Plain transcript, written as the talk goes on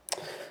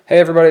Hey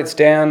everybody, it's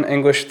Dan,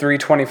 English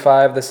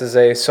 325. This is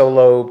a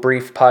solo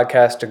brief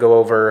podcast to go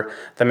over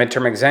the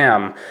midterm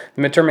exam.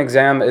 The midterm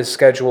exam is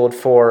scheduled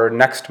for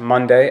next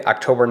Monday,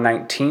 October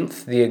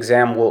 19th. The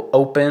exam will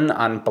open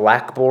on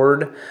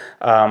Blackboard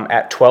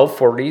at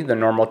 12:40, the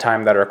normal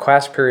time that our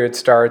class period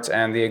starts,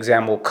 and the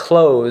exam will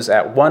close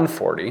at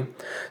 1:40.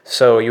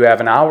 So you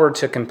have an hour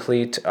to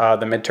complete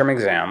the midterm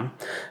exam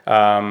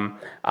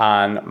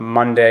on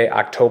Monday,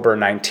 October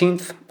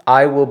 19th.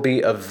 I will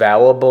be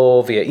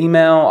available via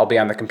email. I'll be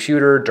on the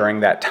computer during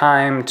that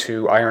time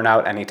to iron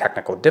out any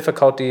technical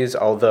difficulties,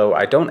 although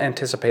I don't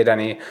anticipate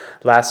any.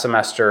 Last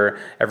semester,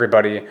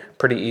 everybody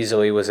pretty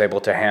easily was able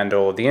to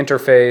handle the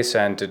interface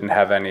and didn't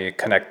have any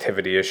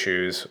connectivity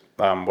issues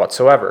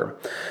whatsoever.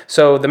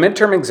 So the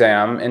midterm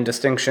exam, in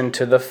distinction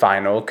to the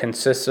final,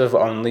 consists of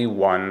only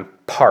one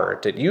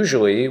part. It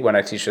usually, when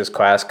I teach this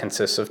class,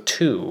 consists of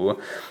two,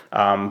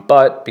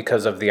 but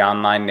because of the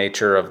online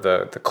nature of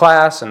the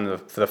class and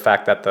the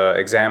fact that the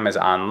exam is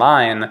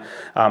online,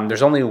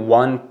 there's only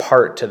one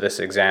part to this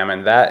exam,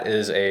 and that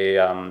is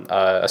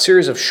a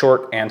series of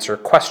short answer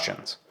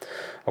questions.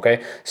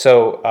 Okay,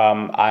 so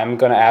I'm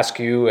going to ask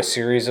you a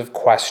series of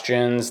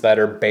questions that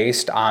are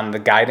based on the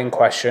guiding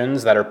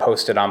questions that are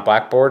posted on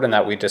Blackboard and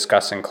that we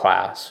discuss in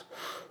class.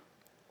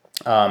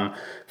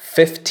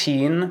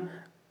 15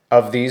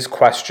 of these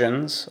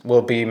questions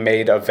will be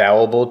made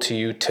available to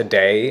you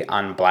today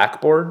on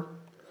Blackboard.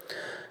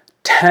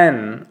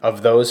 10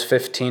 of those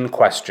 15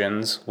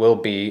 questions will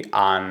be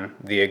on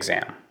the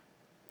exam.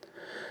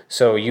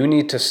 So you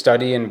need to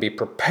study and be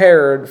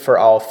prepared for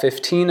all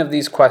 15 of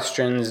these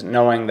questions,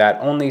 knowing that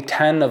only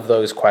 10 of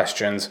those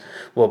questions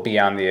will be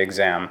on the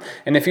exam.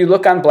 And if you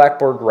look on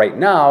Blackboard right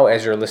now,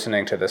 as you're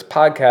listening to this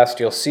podcast,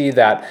 you'll see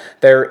that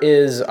there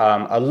is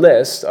a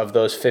list of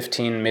those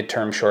 15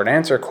 midterm short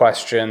answer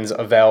questions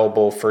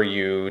available for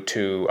you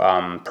to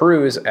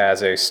peruse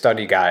as a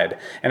study guide.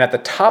 And at the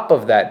top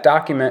of that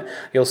document,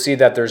 you'll see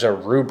that there's a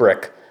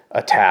rubric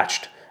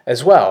attached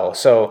as well.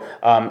 So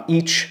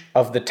each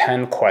of the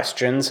 10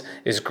 questions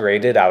is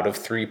graded out of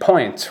 3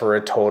 points for a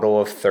total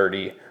of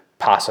 30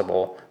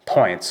 possible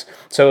points.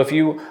 So if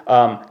you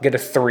get a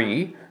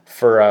 3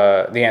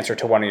 for the answer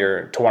to one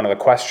of the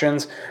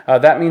questions,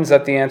 that means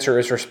that the answer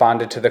is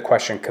responded to the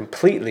question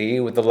completely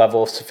with the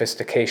level of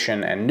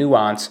sophistication and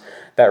nuance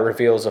that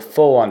reveals a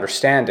full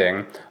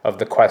understanding of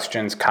the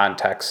question's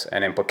context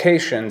and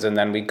implications, and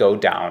then we go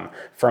down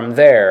from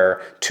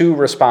there. 2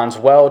 responds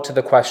well to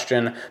the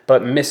question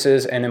but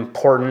misses an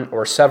important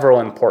or several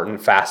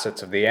important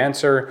facets of the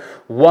answer.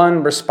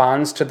 1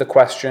 responds to the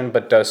question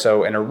but does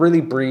so in a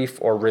really brief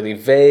or really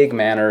vague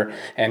manner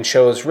and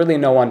shows really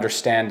no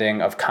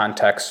understanding of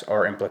context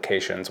or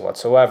implications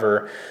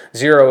whatsoever.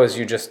 0 is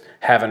you just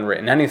haven't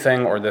written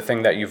anything, or the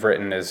thing that you've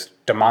written is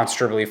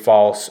demonstrably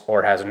false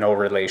or has no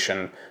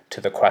relation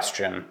to the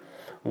question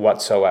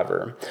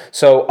whatsoever.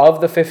 So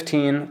of the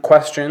 15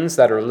 questions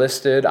that are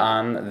listed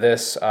on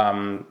this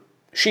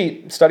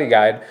sheet, study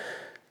guide,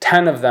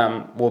 10 of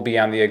them will be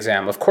on the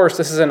exam. Of course,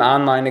 this is an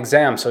online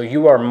exam, so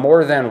you are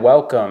more than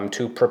welcome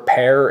to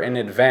prepare in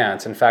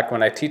advance. In fact,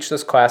 when I teach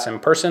this class in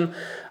person,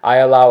 I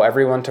allow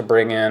everyone to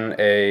bring in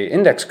an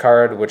index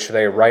card, which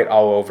they write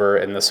all over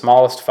in the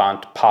smallest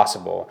font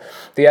possible.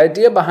 The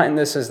idea behind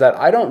this is that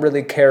I don't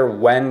really care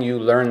when you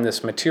learn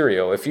this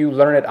material. If you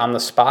learn it on the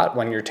spot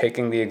when you're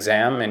taking the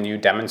exam and you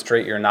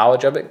demonstrate your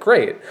knowledge of it,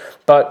 great.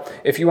 But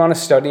if you want to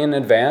study in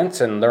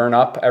advance and learn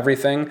up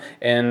everything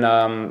in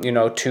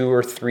 2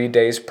 or 3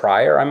 days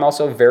prior, I'm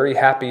also very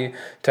happy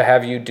to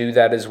have you do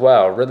that as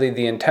well. Really,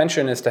 the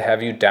intention is to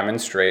have you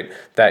demonstrate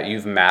that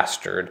you've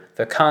mastered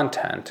the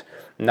content,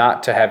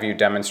 not to have you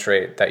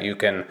demonstrate that you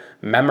can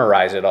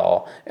memorize it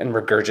all and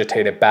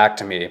regurgitate it back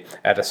to me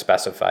at a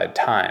specified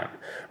time.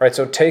 Right,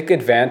 so take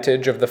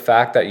advantage of the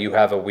fact that you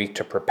have a week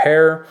to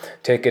prepare.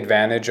 Take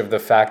advantage of the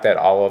fact that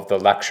all of the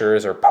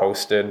lectures are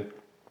posted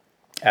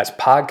as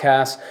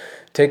podcasts.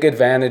 Take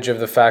advantage of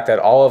the fact that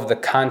all of the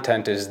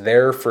content is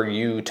there for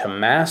you to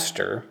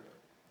master,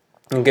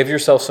 and give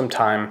yourself some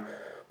time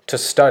to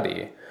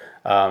study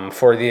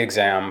for the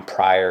exam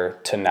prior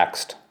to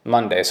next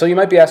Monday. So you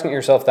might be asking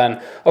yourself then,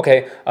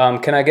 okay,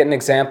 can I get an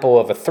example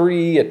of a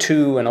 3, a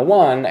 2, and a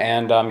 1?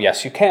 And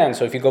yes, you can.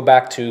 So if you go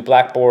back to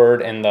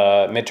Blackboard in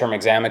the midterm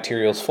exam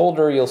materials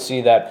folder, you'll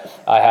see that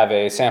I have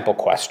a sample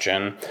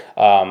question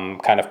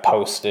kind of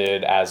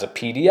posted as a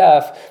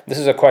PDF. This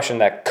is a question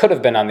that could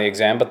have been on the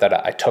exam, but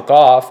that I took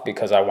off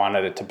because I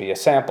wanted it to be a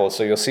sample.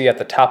 So you'll see at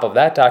the top of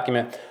that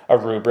document a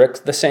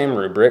rubric, the same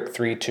rubric,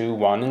 3, 2,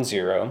 1, and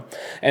 0.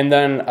 And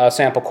then a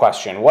sample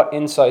question. What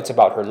insights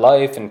about her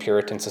life in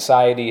Puritan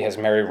society has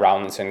Mary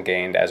Rowlandson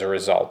gained as a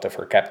result of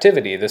her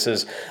captivity? This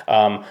is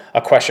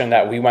a question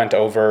that we went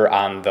over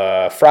on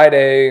the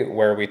Friday,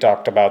 where we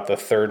talked about the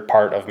third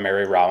part of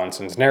Mary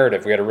Rowlandson's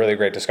narrative. We had a really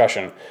great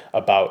discussion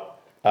about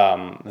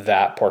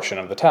that portion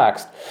of the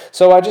text.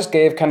 So I just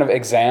gave kind of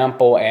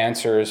example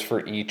answers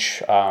for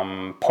each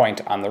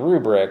point on the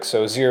rubric.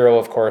 So 0,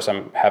 of course,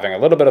 I'm having a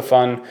little bit of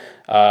fun.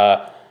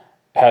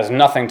 Has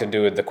nothing to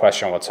do with the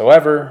question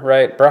whatsoever,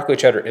 right? Broccoli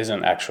cheddar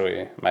isn't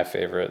actually my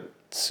favorite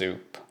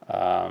soup.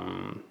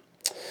 In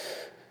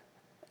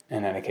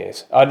any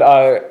case,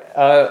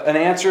 an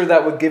answer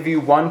that would give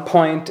you 1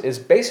 point is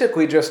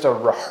basically just a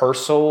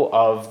rehearsal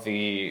of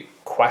the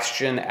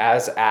question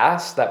as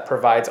asked that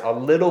provides a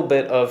little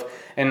bit of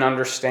an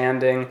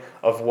understanding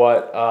of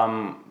what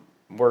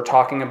we're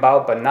talking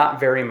about, but not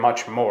very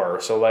much more.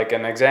 So like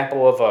an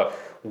example of a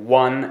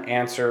one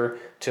answer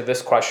to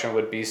this question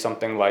would be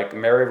something like,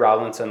 Mary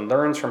Rowlandson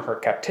learns from her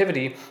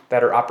captivity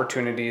that her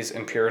opportunities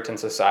in Puritan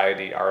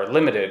society are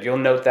limited. You'll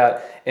note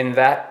that in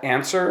that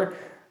answer,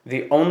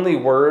 the only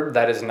word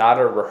that is not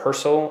a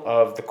rehearsal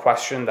of the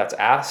question that's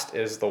asked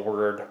is the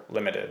word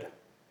limited.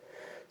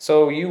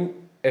 So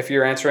you, if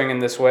you're answering in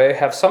this way,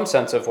 have some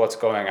sense of what's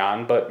going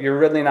on, but you're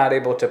really not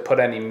able to put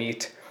any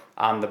meat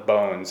on the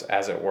bones,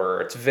 as it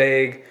were. It's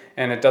vague,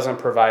 and it doesn't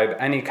provide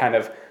any kind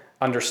of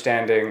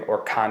understanding or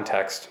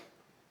context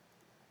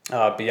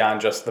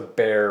beyond just the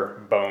bare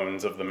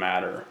bones of the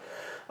matter.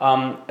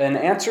 An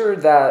answer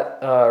that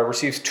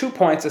receives 2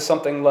 points is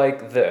something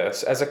like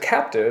this. As a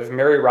captive,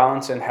 Mary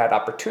Rowlandson had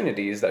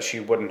opportunities that she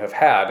wouldn't have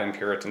had in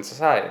Puritan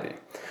society.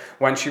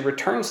 When she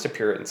returns to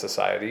Puritan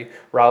society,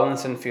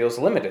 Rowlandson feels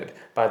limited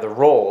by the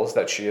roles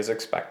that she is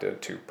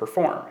expected to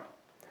perform.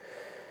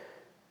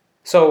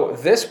 So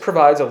this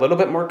provides a little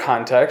bit more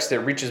context. It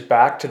reaches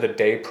back to the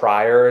day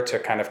prior to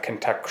kind of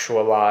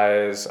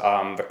contextualize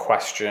the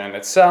question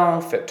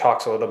itself. It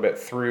talks a little bit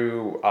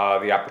through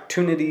the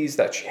opportunities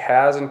that she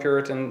has in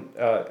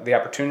the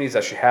opportunities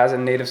that she has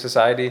in Native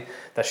society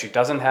that she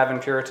doesn't have in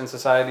Puritan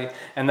society.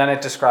 And then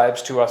it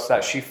describes to us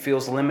that she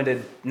feels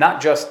limited,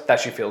 not just that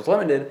she feels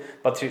limited,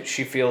 but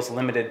she feels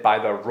limited by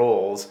the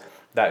roles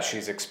that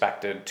she's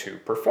expected to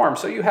perform.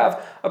 So you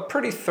have a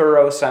pretty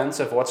thorough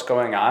sense of what's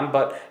going on,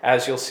 but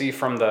as you'll see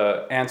from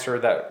the answer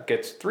that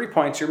gets 3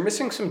 points, you're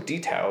missing some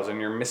details and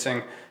you're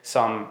missing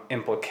some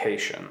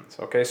implications.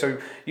 Okay, so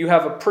you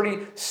have a pretty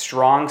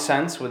strong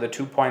sense with a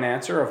 2-point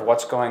answer of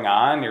what's going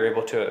on. You're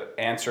able to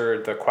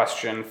answer the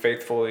question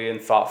faithfully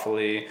and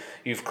thoughtfully.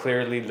 You've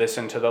clearly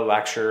listened to the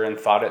lecture and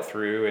thought it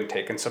through and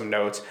taken some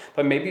notes,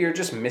 but maybe you're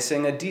just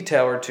missing a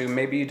detail or two.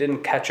 Maybe you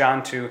didn't catch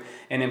on to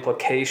an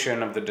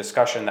implication of the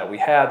discussion that we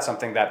had,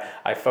 something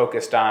that I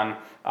focused on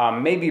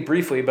maybe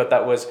briefly, but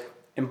that was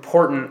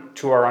important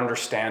to our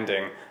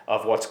understanding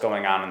of what's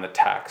going on in the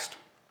text.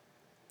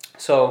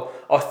 So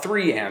a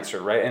 3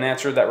 answer, right? An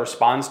answer that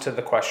responds to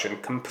the question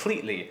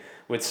completely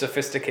with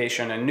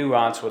sophistication and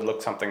nuance would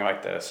look something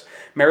like this.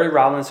 Mary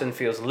Rowlandson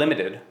feels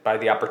limited by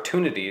the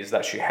opportunities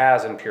that she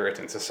has in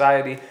Puritan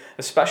society,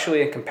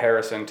 especially in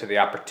comparison to the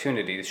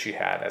opportunities she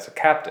had as a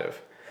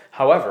captive.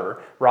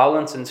 However,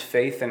 Rowlandson's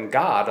faith in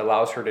God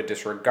allows her to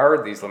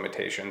disregard these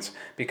limitations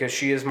because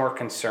she is more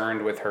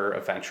concerned with her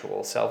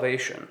eventual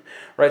salvation.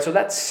 Right? So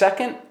that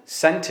second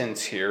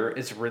sentence here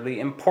is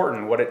really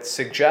important. What it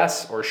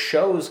suggests or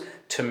shows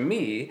to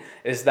me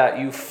is that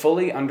you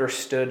fully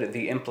understood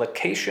the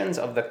implications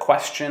of the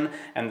question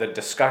and the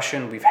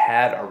discussion we've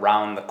had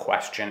around the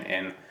question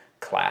in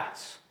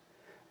class.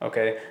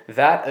 Okay?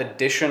 That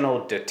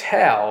additional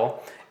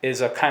detail is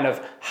a kind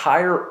of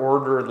higher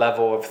order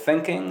level of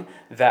thinking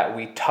that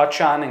we touch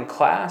on in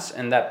class,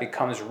 and that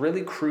becomes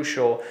really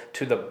crucial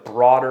to the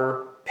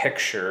broader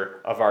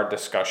picture of our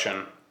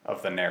discussion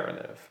of the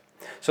narrative.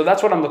 So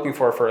that's what I'm looking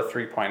for a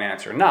 3-point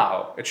answer.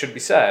 Now, it should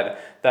be said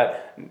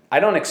that I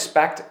don't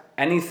expect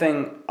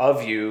anything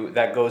of you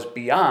that goes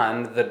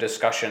beyond the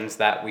discussions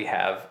that we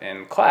have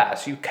in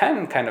class. You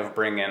can kind of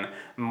bring in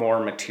more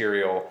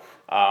material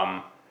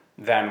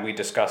than we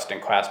discussed in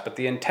class. But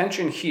the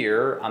intention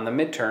here on the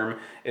midterm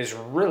is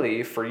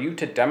really for you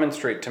to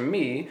demonstrate to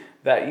me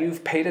that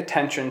you've paid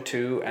attention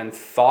to and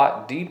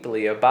thought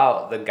deeply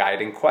about the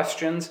guiding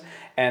questions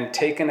and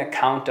taken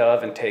account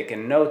of and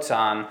taken notes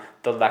on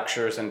the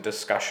lectures and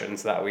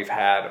discussions that we've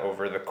had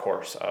over the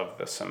course of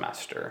the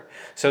semester.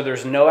 So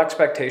there's no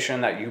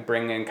expectation that you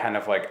bring in kind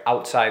of like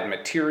outside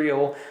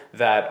material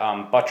that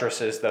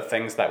buttresses the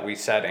things that we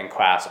said in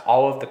class.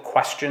 All of the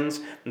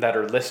questions that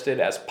are listed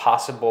as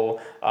possible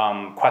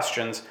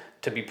questions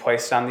to be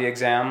placed on the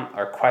exam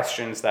are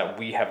questions that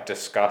we have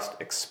discussed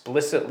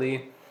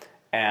explicitly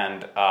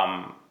and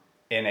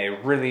in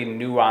a really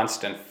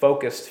nuanced and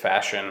focused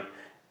fashion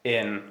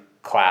in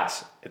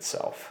class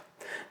itself.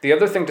 The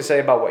other thing to say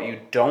about what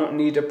you don't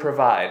need to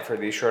provide for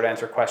these short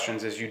answer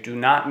questions is you do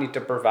not need to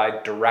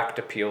provide direct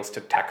appeals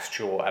to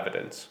textual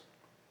evidence.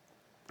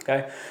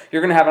 Okay?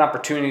 You're going to have an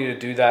opportunity to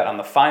do that on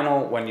the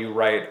final when you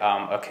write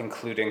a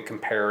concluding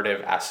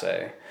comparative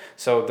essay.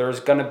 So there's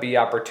going to be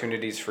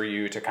opportunities for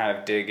you to kind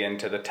of dig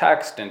into the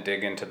text and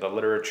dig into the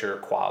literature,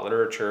 qua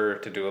literature,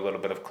 to do a little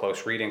bit of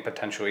close reading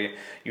potentially.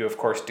 You, of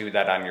course, do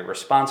that on your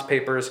response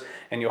papers,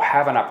 and you'll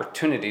have an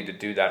opportunity to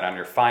do that on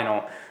your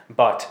final.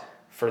 But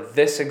for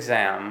this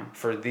exam,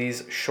 for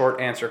these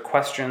short answer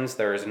questions,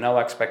 there is no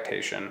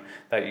expectation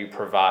that you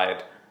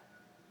provide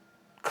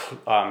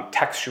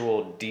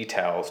textual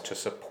details to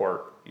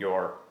support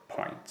your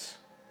points.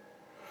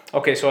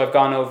 Okay, so I've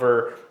gone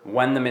over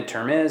when the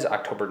midterm is,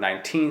 October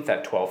 19th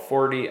at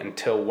 12:40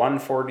 until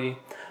 1:40.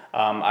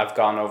 I've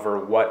gone over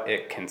what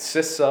it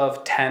consists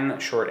of, 10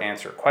 short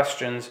answer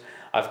questions.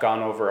 I've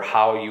gone over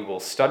how you will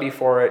study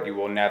for it. You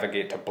will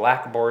navigate to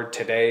Blackboard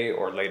today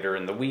or later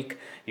in the week.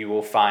 You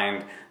will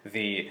find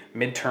the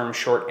midterm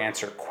short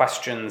answer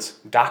questions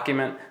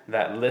document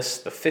that lists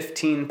the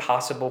 15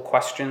 possible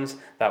questions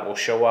that will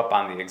show up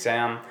on the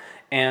exam.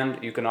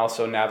 And you can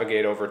also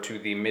navigate over to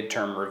the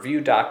midterm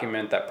review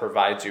document that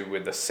provides you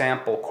with the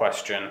sample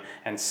question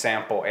and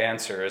sample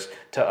answers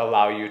to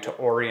allow you to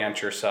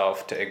orient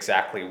yourself to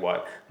exactly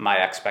what my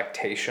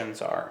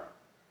expectations are.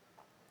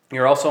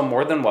 You're also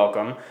more than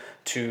welcome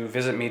to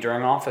visit me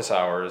during office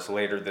hours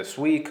later this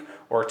week,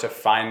 or to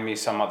find me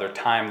some other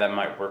time that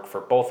might work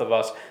for both of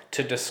us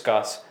to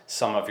discuss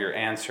some of your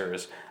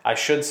answers. I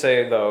should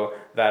say, though,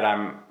 that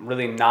I'm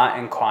really not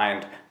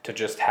inclined to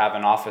just have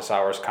an office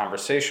hours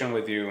conversation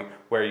with you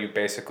where you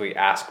basically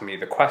ask me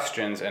the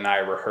questions and I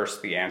rehearse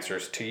the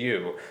answers to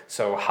you.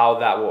 So how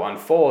that will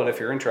unfold, if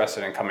you're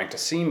interested in coming to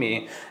see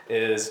me,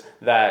 is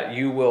that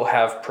you will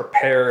have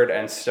prepared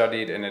and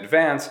studied in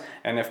advance,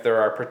 and if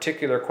there are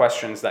particular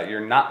questions that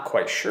you're not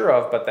quite sure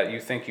of but that you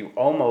think you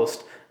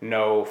almost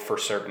know for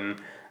certain,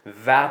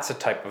 that's a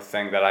type of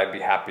thing that I'd be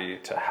happy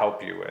to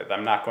help you with.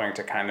 I'm not going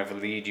to kind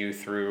of lead you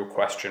through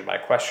question by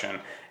question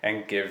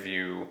and give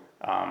you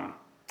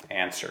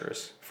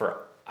answers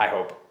for, I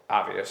hope,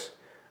 obvious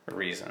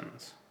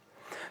reasons.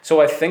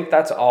 So I think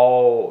that's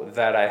all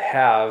that I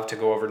have to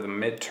go over the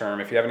midterm.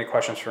 If you have any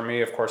questions for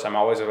me, of course, I'm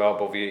always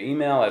available via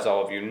email, as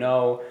all of you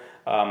know.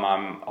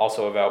 I'm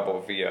also available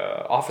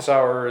via office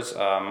hours,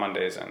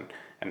 Mondays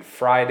and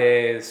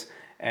Fridays.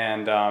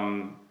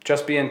 And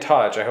just be in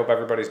touch. I hope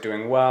everybody's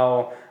doing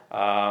well.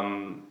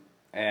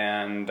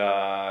 And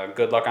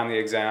good luck on the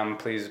exam.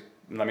 Please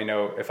let me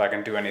know if I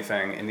can do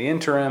anything in the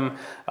interim.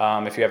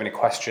 If you have any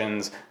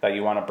questions that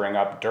you want to bring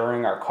up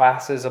during our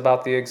classes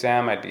about the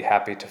exam, I'd be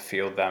happy to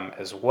field them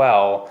as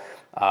well.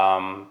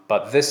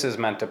 But this is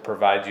meant to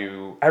provide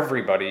you,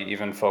 everybody,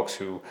 even folks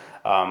who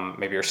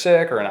maybe are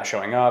sick or are not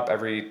showing up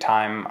every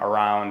time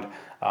around,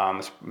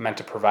 it's meant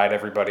to provide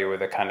everybody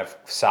with a kind of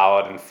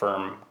solid and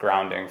firm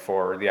grounding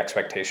for the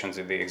expectations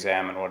of the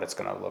exam and what it's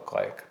going to look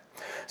like.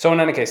 So in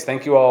any case,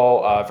 thank you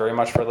all very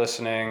much for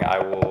listening. I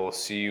will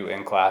see you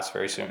in class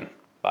very soon.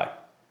 Bye.